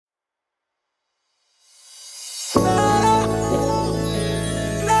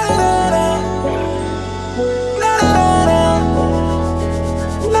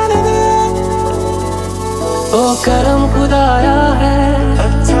करम खुदाया है,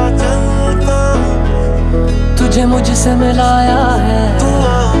 अच्छा चलता तुझे मुझसे मिलाया है।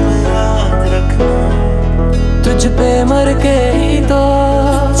 दुआ में याद रखना, तुझ पे मर के ही तो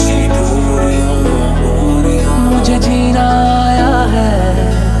मुझे जीना आया है।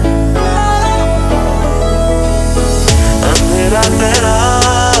 अंधेरा तेरा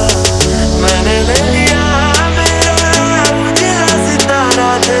मैंने ले लिया मेरा, मुझे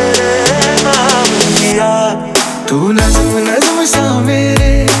सितारा तेरे नाम किया। तू नज़्म नज़्म सा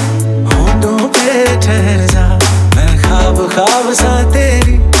मेरे होठों पे ठहर जा, मैं ख्वाब ख्वाब सा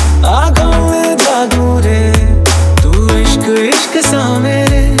तेरी आँखों में जादू रे। तू इश्क इश्क सा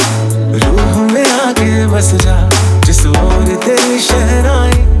मेरे रूह में आके बस जा, जिस ओर तेरी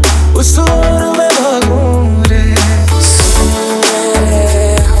शहनाई उस ओर मैं भागूं रे।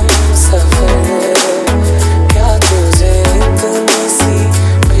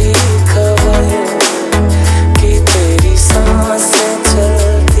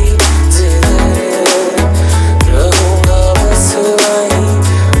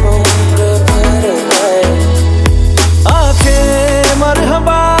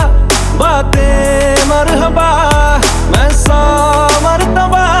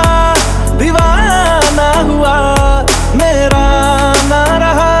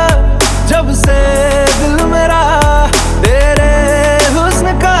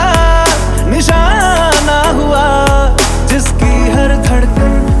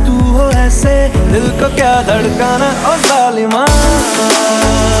 दिल को क्या धड़काना ओ जालिमा।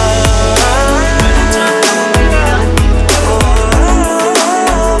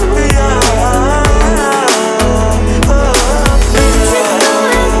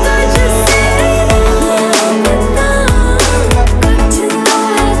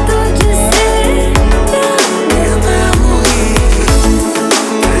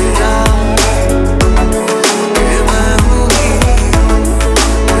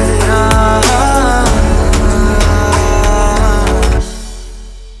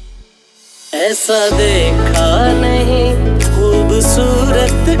 ऐसा देखा नहीं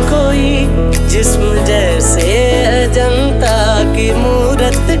खूबसूरत कोई, जिस्म जैसे अजंता की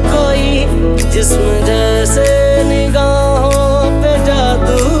मूरत कोई, जिस्म जैसे निगाहों पे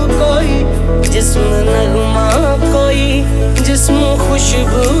जादू कोई, जिस्म नगमा कोई, जिस्म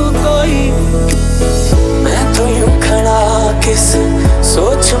खुशबू कोई। मैं तो यूं खड़ा किस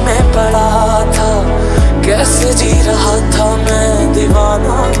सोच में पड़ा था, कैसे जी रहा था मैं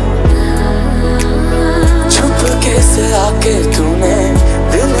दीवाना। कैसे आके तूने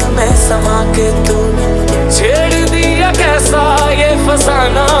दिल में समा के तूने छेड़ दिया कैसा ये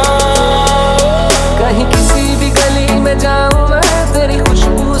फसाना। कहीं किसी भी गली में जाऊं मैं, तेरी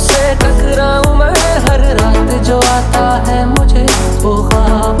खुशबू से टकराऊं मैं, हर रात जो आता है मुझे वो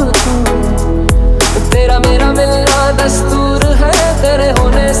ख्वाब तू। तेरा मेरा मिलना दस्तूर है, तेरे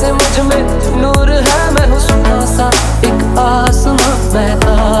होने से मुझ में नूर है। मैं हूँ सुना सा एक आसमां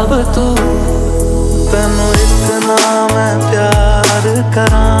महताब तू। तैनू इतना मैं प्यार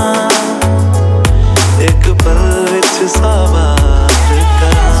करां, एक पल विच सवार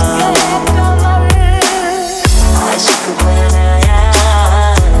करां। आशिक बनाया,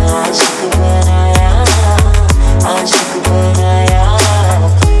 आशिक बनाया, आशिक बनाया।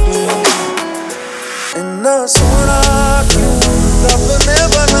 इन्ना सोहना क्यों रब ने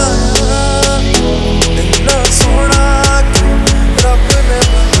बनाया, इन्ना सोहना क्यों रब ने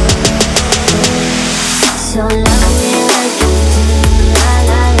बनाया। So love me like you do, la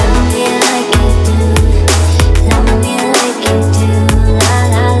la, love me like you do, love me like you do, la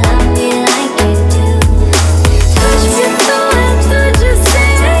la, love me like you do. तुझे तो है तुझसे,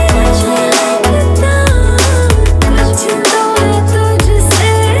 मुझे लगता, तुझे तो है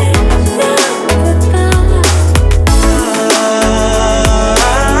तुझसे लगता।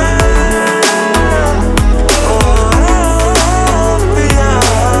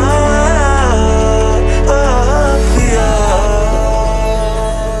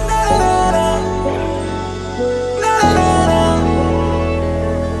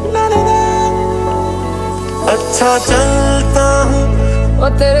 अच्छा चलता हूँ ओ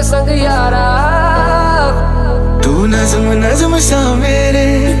तेरे संग यारा, तू नज़्म नज़्म सा मेरे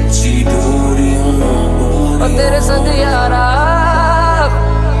ओ तेरे संग यारा,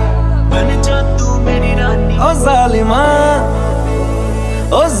 बन जा तू मेरी रानी। ओ जालिमा,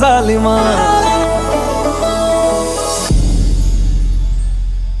 ओ जालिमा।